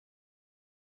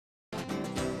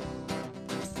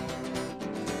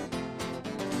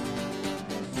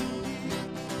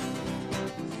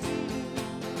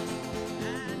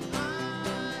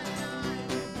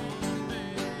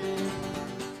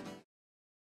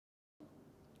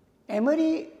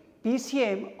M-ary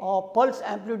PCM or pulse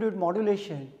amplitude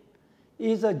modulation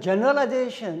is a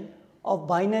generalization of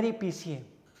binary PCM.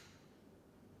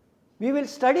 We will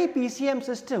study PCM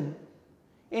system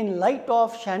in light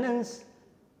of Shannon's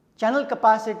channel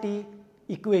capacity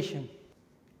equation.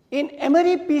 In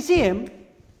M-ary PCM,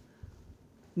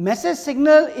 message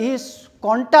signal is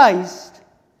quantized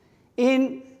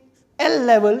in L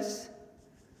levels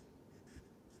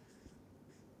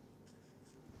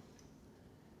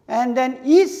and then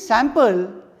each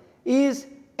sample is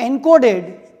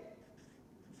encoded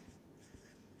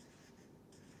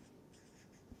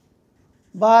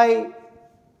by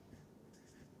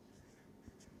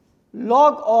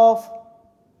log of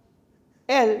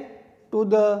L to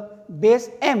the base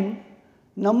m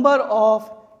number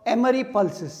of M-ary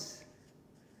pulses.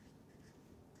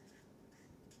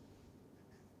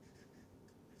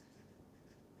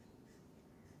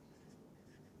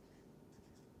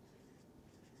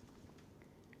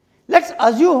 Let us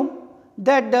assume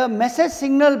that the message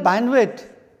signal bandwidth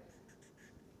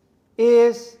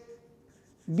is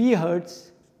B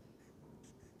hertz.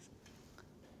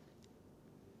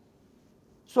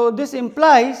 So, this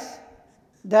implies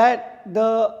that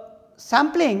the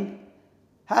sampling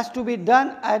has to be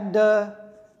done at the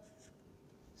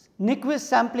Nyquist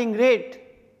sampling rate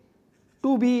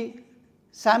to be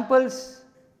samples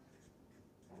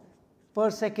per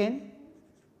second.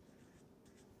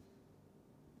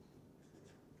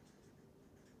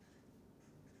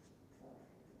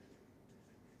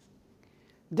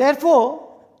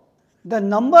 Therefore, the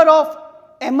number of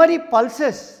M-ary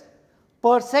pulses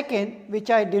per second, which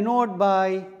I denote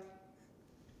by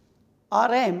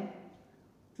Rm,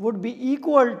 would be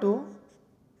equal to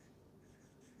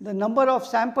the number of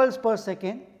samples per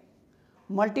second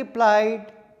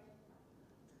multiplied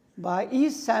by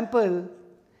each sample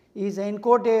is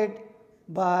encoded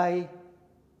by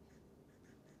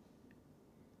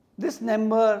this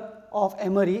number of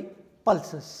M-ary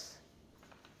pulses.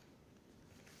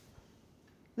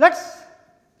 Let us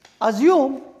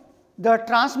assume the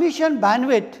transmission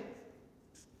bandwidth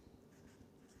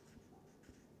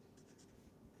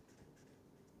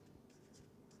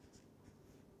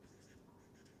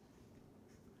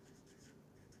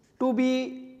to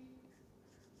be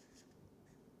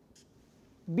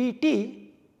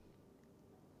Bt.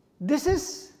 This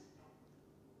is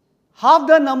half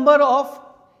the number of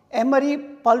M-ary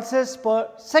pulses per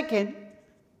second.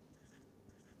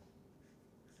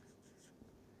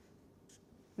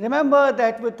 Remember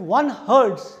that with 1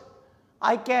 hertz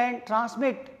I can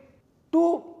transmit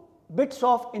 2 bits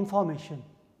of information.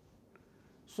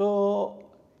 So,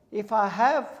 if I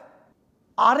have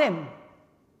Rm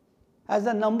as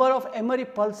the number of M-ary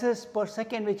pulses per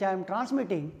second which I am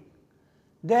transmitting,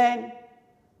 then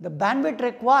the bandwidth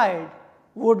required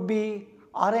would be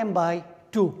Rm by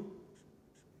 2.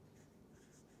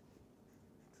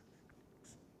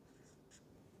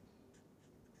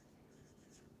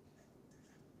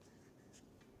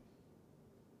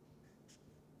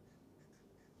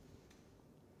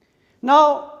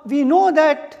 Now, we know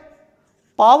that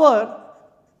power,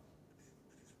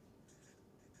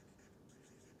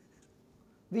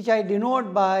 which I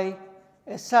denote by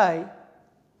SI,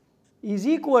 is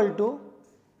equal to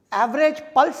average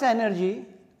pulse energy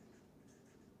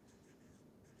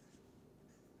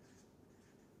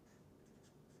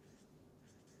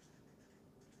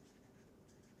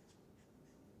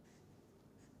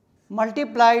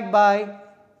multiplied by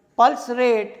pulse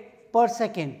rate per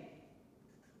second.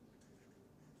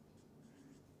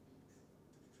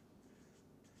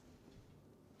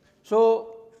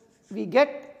 So, we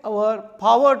get our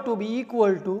power to be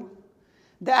equal to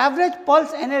the average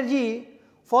pulse energy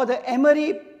for the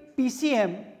M-ary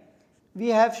PCM. We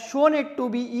have shown it to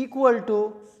be equal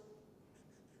to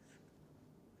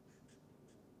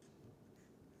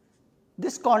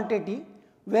this quantity,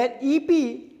 where EP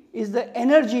is the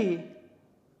energy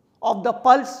of the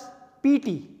pulse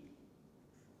Pt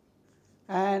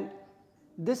and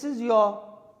this is your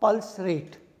pulse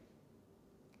rate.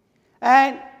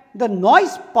 And the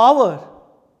noise power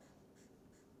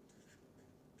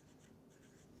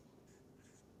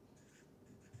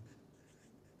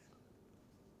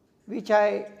which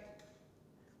I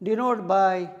denote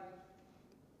by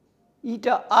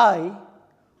eta I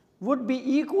would be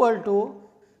equal to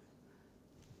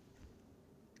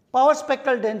power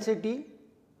spectral density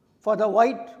for the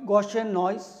white Gaussian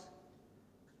noise,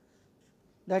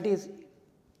 that is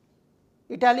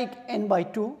italic n by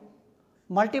 2,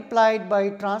 multiplied by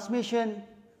transmission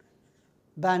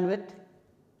bandwidth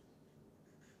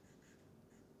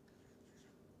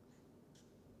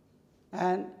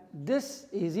and this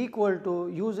is equal to,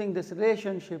 using this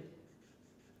relationship,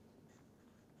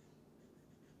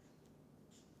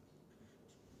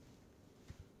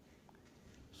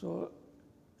 So,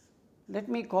 let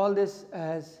me call this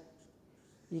as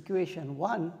equation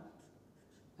 1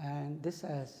 and this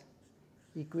as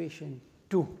equation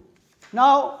 2.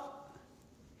 Now,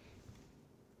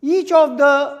 each of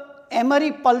the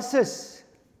M-ary pulses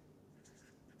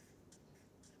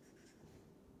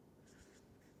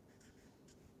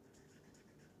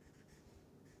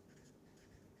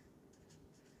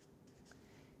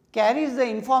carries the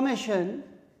information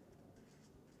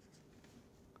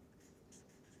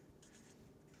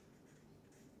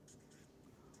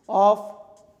of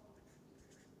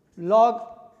log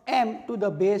m to the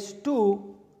base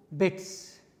 2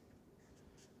 bits.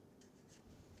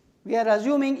 We are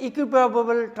assuming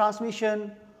equiprobable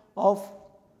transmission of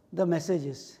the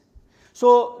messages.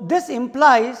 So, this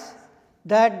implies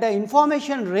that the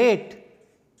information rate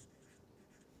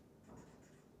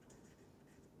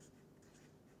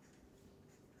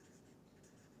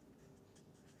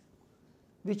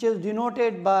which is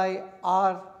denoted by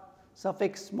r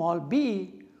suffix small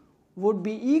b would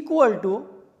be equal to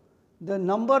the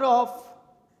number of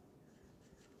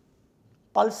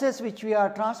pulses which we are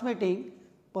transmitting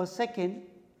per second,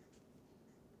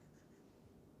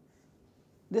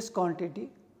 this quantity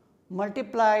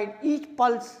multiplied, each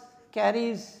pulse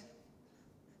carries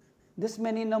this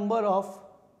many number of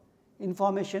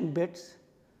information bits.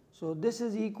 So, this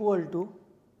is equal to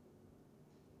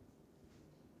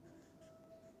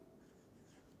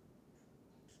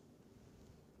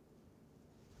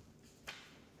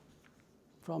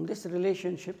from this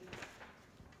relationship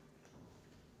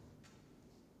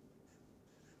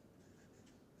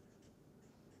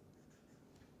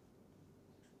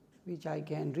which I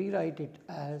can rewrite it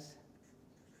as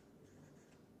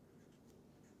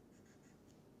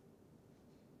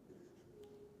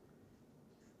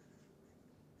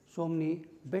so many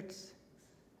bits,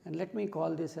 and let me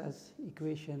call this as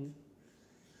equation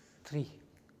 3.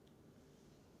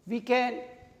 We can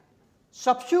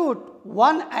substitute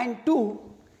 1 and 2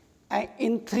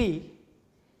 in 3.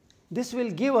 This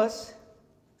will give us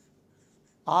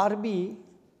RB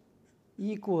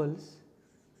equals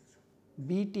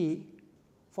BT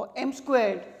for m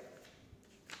squared.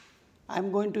 I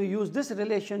am going to use this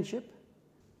relationship.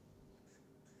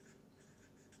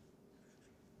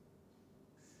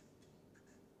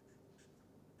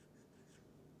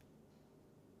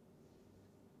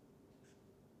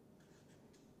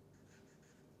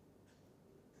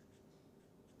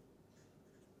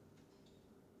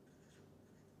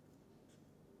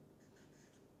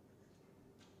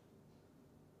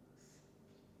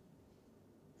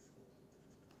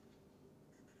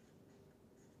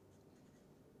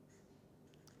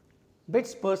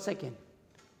 Bits per second.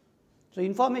 So,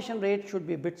 information rate should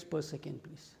be bits per second,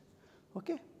 please.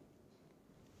 Okay.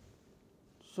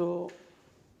 So,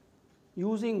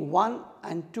 using 1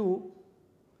 and 2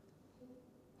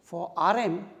 for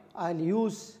Rm, I will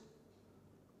use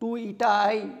 2 eta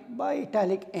I by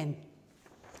italic n.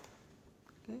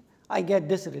 Okay. I get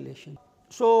this relation.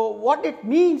 So, what it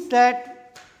means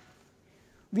that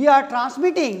we are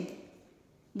transmitting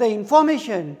the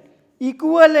information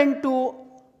equivalent to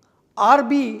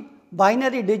RB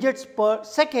binary digits per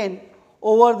second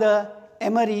over the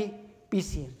M-ary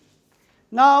PCM.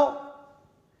 Now,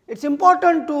 it is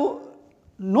important to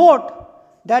note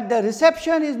that the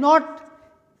reception is not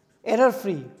error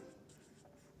free.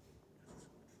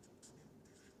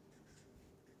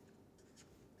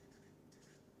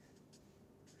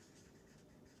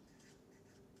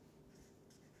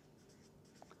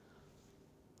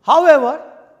 However,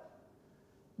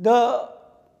 the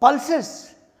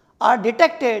pulses are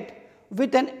detected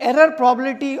with an error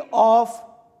probability of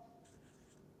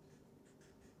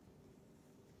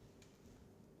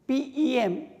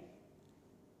PEM.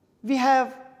 We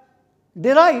have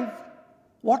derived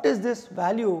what is this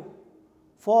value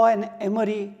for an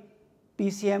M-ary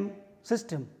PCM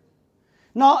system.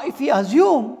 Now, if we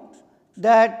assume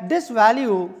that this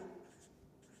value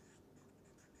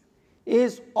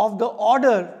is of the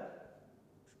order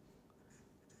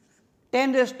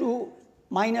 10 raised to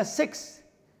minus 6,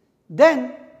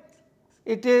 then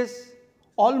it is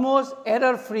almost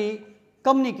error free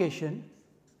communication.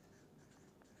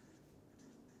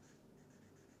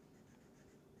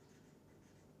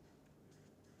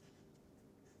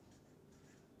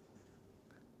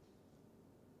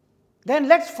 Then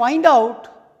let us find out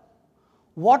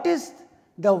what is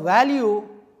the value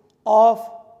of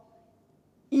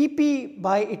EP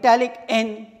by italic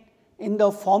n in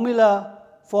the formula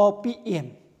for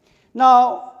PEM.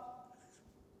 Now,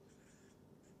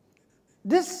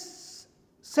 this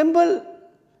symbol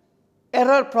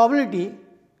error probability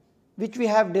which we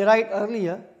have derived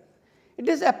earlier, it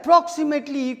is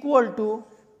approximately equal to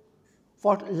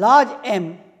for large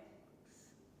M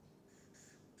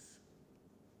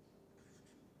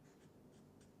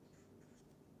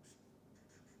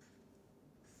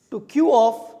to Q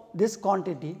of this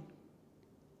quantity.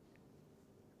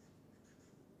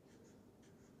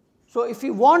 So, if we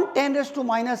want 10 raised to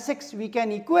minus 6, we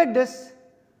can equate this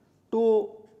to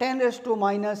 10 raised to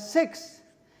minus 6,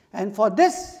 and for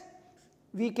this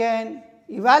we can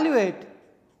evaluate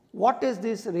what is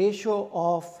this ratio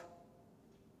of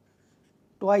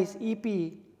twice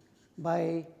EP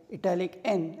by italic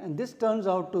n, and this turns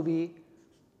out to be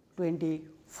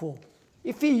 24.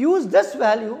 If we use this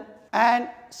value and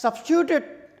substitute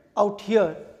it out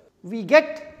here, we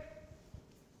get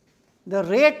the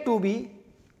rate to be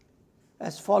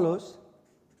as follows.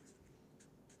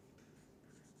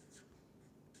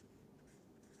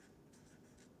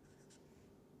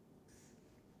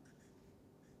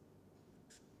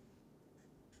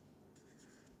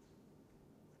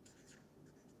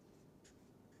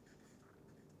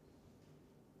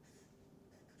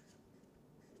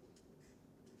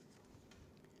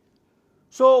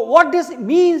 So, what this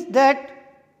means that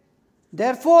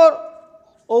therefore,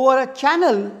 over a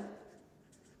channel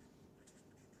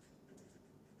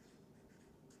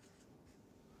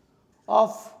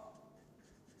of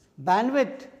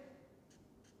bandwidth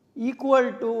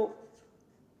equal to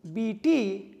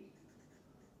Bt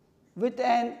with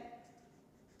an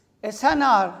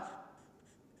SNR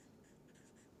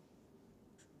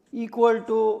equal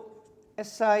to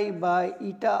Si by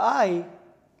eta I,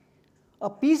 a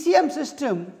PCM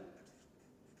system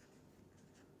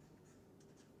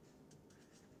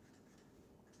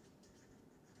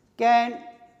can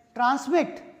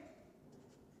transmit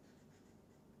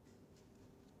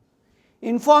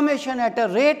information at a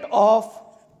rate of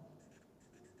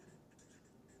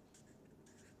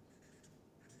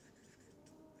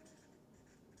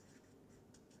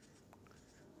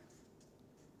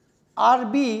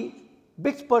Rb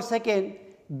bits per second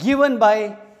given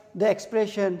by the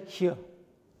expression here.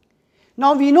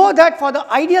 Now, we know that for the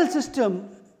ideal system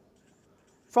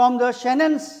from the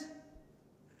Shannon's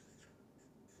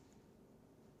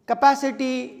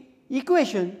capacity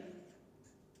equation,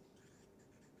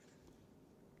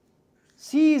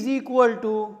 C is equal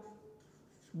to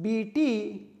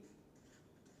Bt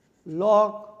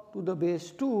log to the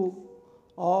base 2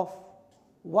 of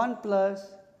 1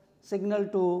 plus signal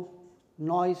to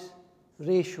noise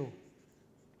ratio.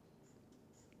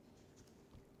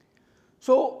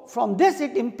 So, from this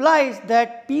it implies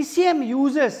that PCM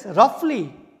uses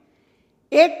roughly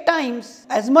 8 times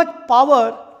as much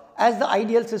power as the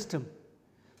ideal system.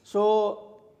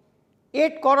 So,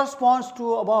 8 corresponds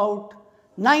to about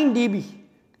 9 dB,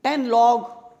 10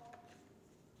 log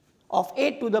of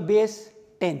 8 to the base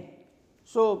 10.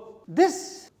 So,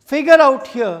 this figure out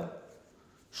here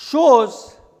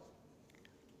shows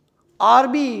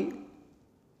Rb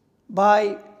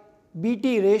by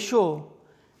Bt ratio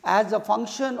as a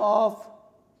function of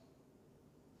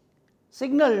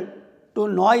signal to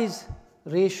noise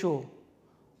ratio,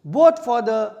 both for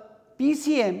the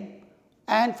PCM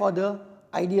and for the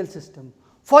ideal system.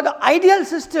 For the ideal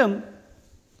system,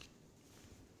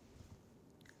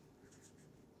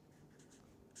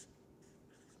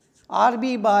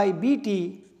 Rb by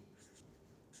Bt,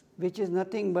 which is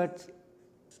nothing but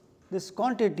this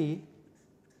quantity,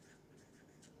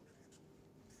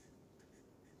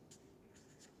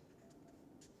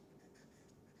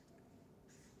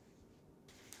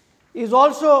 is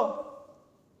also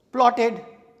plotted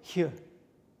here.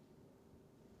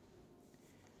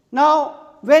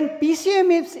 Now, when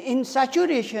PCM is in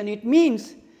saturation, it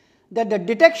means that the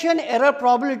detection error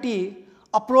probability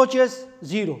approaches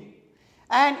 0,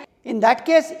 and in that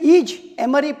case each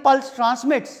M-ary pulse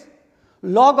transmits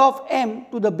log of m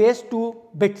to the base 2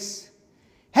 bits.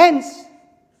 Hence,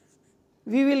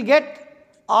 we will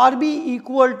get Rb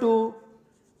equal to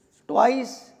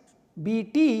twice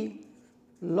Bt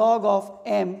log of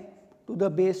m to the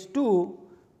base 2.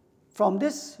 From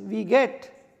this we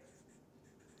get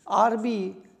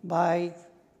Rb by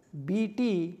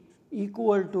Bt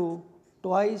equal to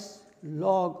twice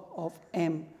log of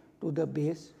m to the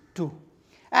base 2.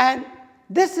 And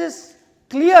this is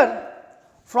clear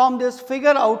from this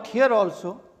figure out here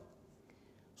also.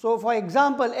 So, for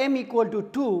example, m equal to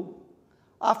 2,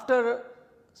 after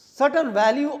certain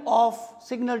value of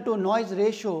signal to noise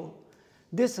ratio,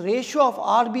 this ratio of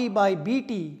Rb by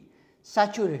Bt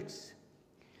saturates.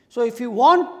 So, if you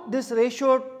want this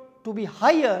ratio to be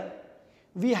higher,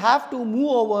 we have to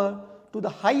move over to the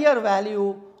higher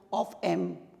value of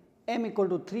m equal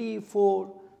to 3,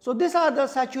 4. So, these are the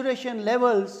saturation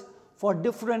levels for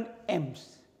different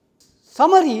m's.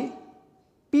 Summary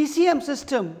PCM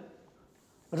system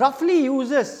roughly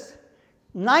uses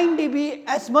 9 dB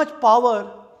as much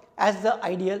power as the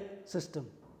ideal system.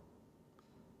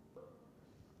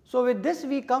 So, with this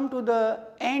we come to the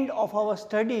end of our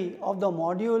study of the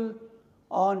module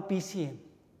on PCM.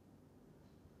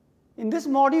 In this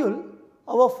module,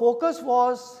 our focus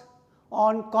was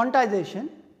on quantization,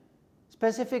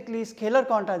 specifically scalar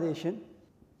quantization.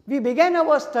 We began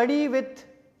our study with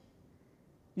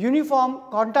uniform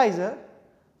quantizer,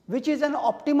 which is an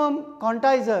optimum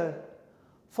quantizer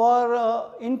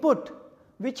for input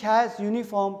which has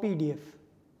uniform PDF.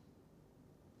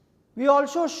 We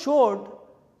also showed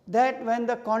that when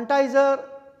the quantizer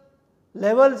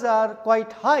levels are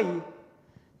quite high,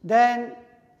 then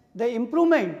the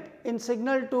improvement in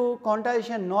signal to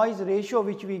quantization noise ratio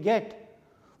which we get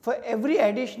for every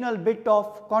additional bit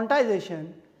of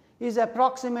quantization is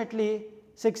approximately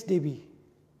 6 dB.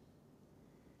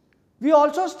 We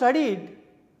also studied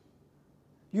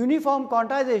uniform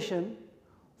quantization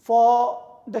for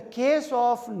the case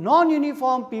of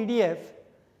non-uniform PDF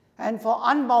and for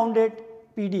unbounded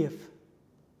PDF.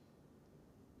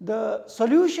 The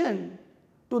solution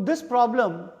to this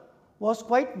problem was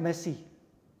quite messy,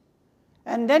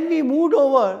 and then we moved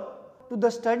over to the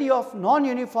study of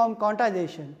non-uniform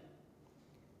quantization.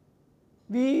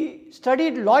 We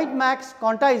studied Lloyd-Max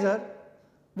quantizer,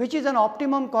 which is an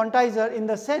optimum quantizer in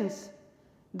the sense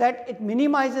that it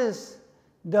minimizes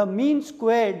the mean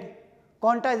squared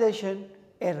quantization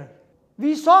error.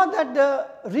 We saw that the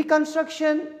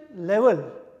reconstruction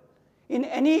level in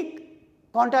any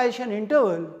quantization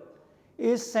interval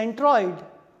is centroid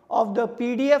of the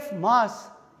PDF mass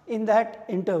in that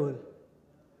interval,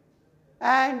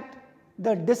 and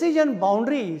the decision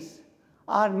boundaries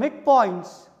are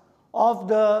midpoints of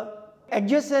the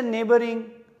adjacent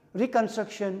neighboring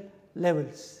reconstruction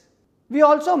levels. We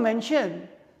also mentioned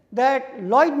that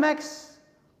Lloyd-Max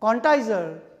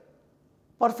quantizer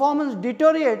performance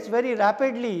deteriorates very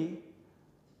rapidly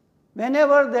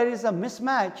whenever there is a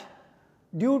mismatch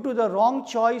due to the wrong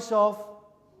choice of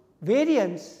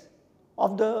variance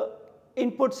of the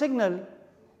input signal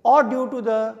or due to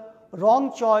the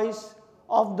wrong choice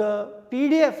of the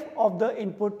PDF of the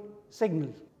input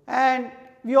signal. And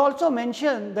we also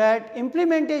mentioned that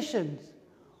implementations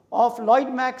of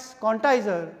Lloyd-Max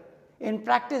quantizer in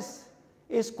practice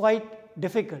is quite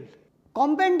difficult.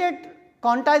 Compounded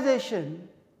quantization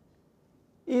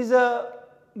is a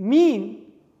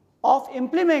mean of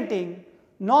implementing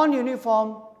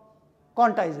non-uniform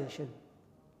quantization.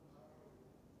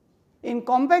 In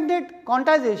compounded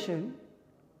quantization,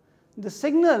 the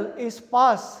signal is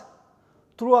passed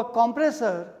through a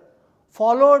compressor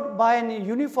followed by an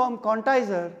uniform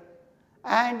quantizer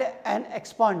and an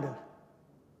expander.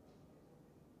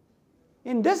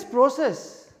 In this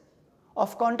process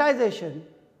of quantization,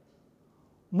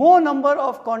 more number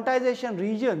of quantization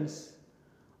regions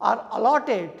are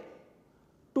allotted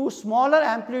to smaller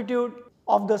amplitude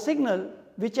of the signal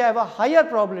which have a higher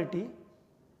probability,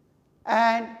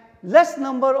 and less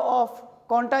number of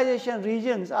quantization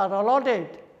regions are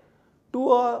allotted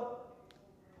to a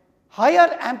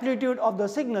higher amplitude of the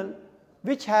signal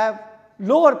which have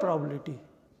lower probability.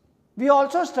 We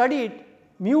also studied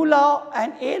mu law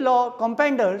and A law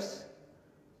compounders,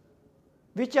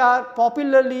 which are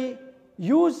popularly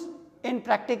used in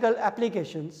practical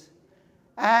applications,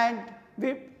 and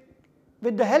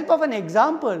with the help of an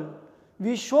example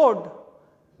we showed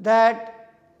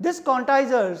that these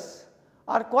quantizers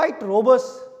are quite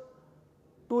robust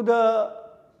to the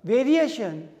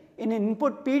variation in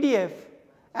input PDF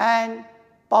and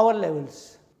power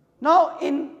levels. Now,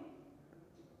 in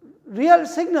real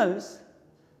signals,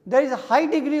 there is a high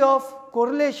degree of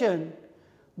correlation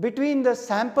between the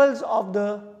samples of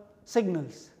the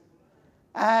signals,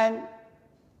 and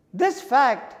this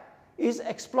fact is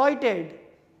exploited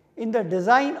in the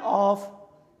design of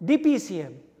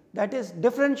DPCM, that is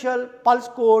differential pulse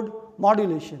code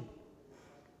modulation.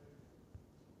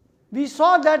 We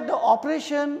saw that the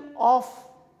operation of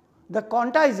the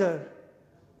quantizer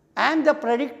and the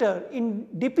predictor in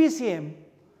DPCM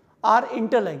are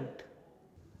interlinked.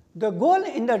 The goal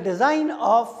in the design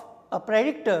of a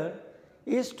predictor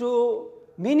is to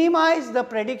minimize the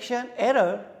prediction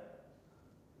error,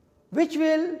 which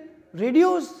will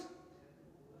reduce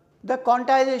the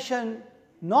quantization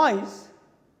noise,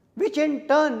 which in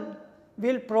turn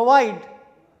will provide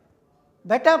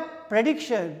better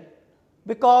prediction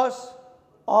because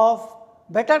of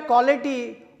better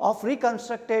quality of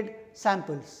reconstructed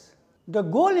samples. The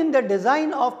goal in the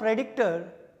design of predictor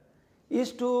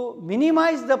is to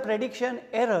minimize the prediction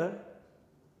error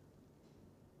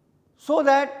so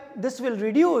that this will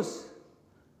reduce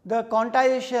the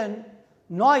quantization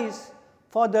noise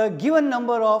for the given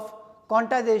number of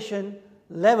quantization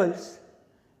levels,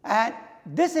 and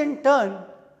this in turn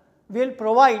will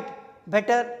provide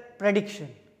better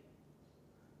prediction.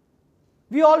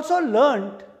 We also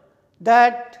learned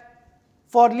that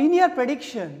for linear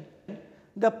prediction,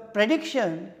 the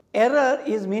prediction error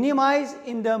is minimized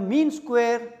in the mean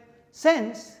square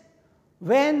sense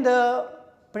when the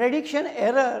prediction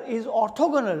error is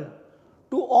orthogonal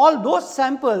to all those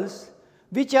samples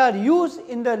which are used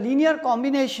in the linear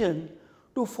combination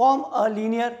to form a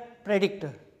linear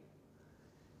predictor.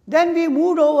 Then we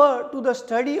moved over to the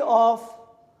study of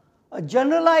a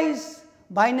generalized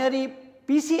binary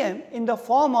PCM in the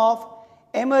form of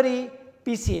M-ary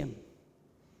PCM,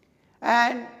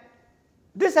 and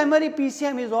this M-ary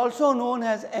PCM is also known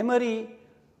as M-ary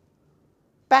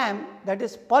PAM, that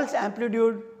is pulse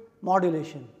amplitude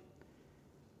modulation.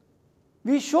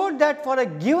 We showed that for a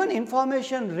given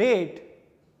information rate,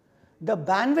 the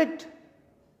bandwidth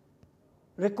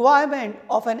requirement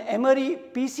of an M-ary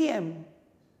PCM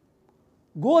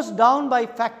goes down by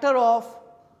factor of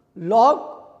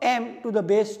log m to the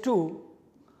base 2,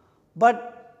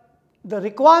 but the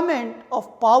requirement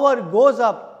of power goes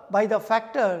up by the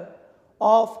factor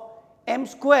of m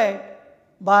squared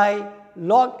by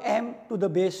log m to the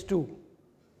base 2.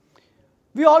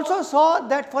 We also saw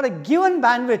that for a given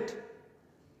bandwidth,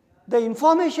 the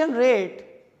information rate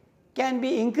can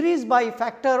be increased by a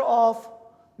factor of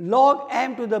log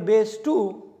m to the base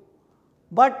 2,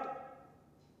 but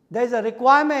there is a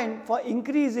requirement for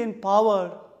increase in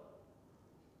power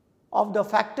of the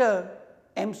factor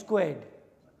m squared.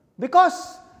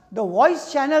 Because the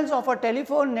voice channels of a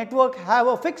telephone network have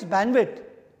a fixed bandwidth,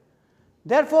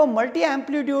 therefore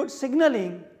multi-amplitude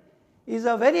signaling is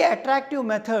a very attractive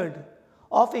method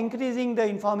of increasing the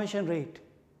information rate.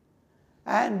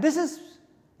 And this is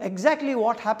exactly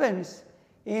what happens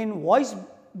in voice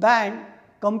band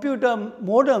computer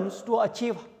modems to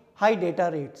achieve high data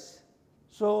rates.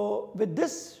 So, with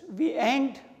this we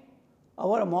end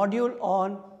our module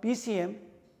on PCM.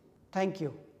 Thank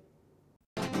you.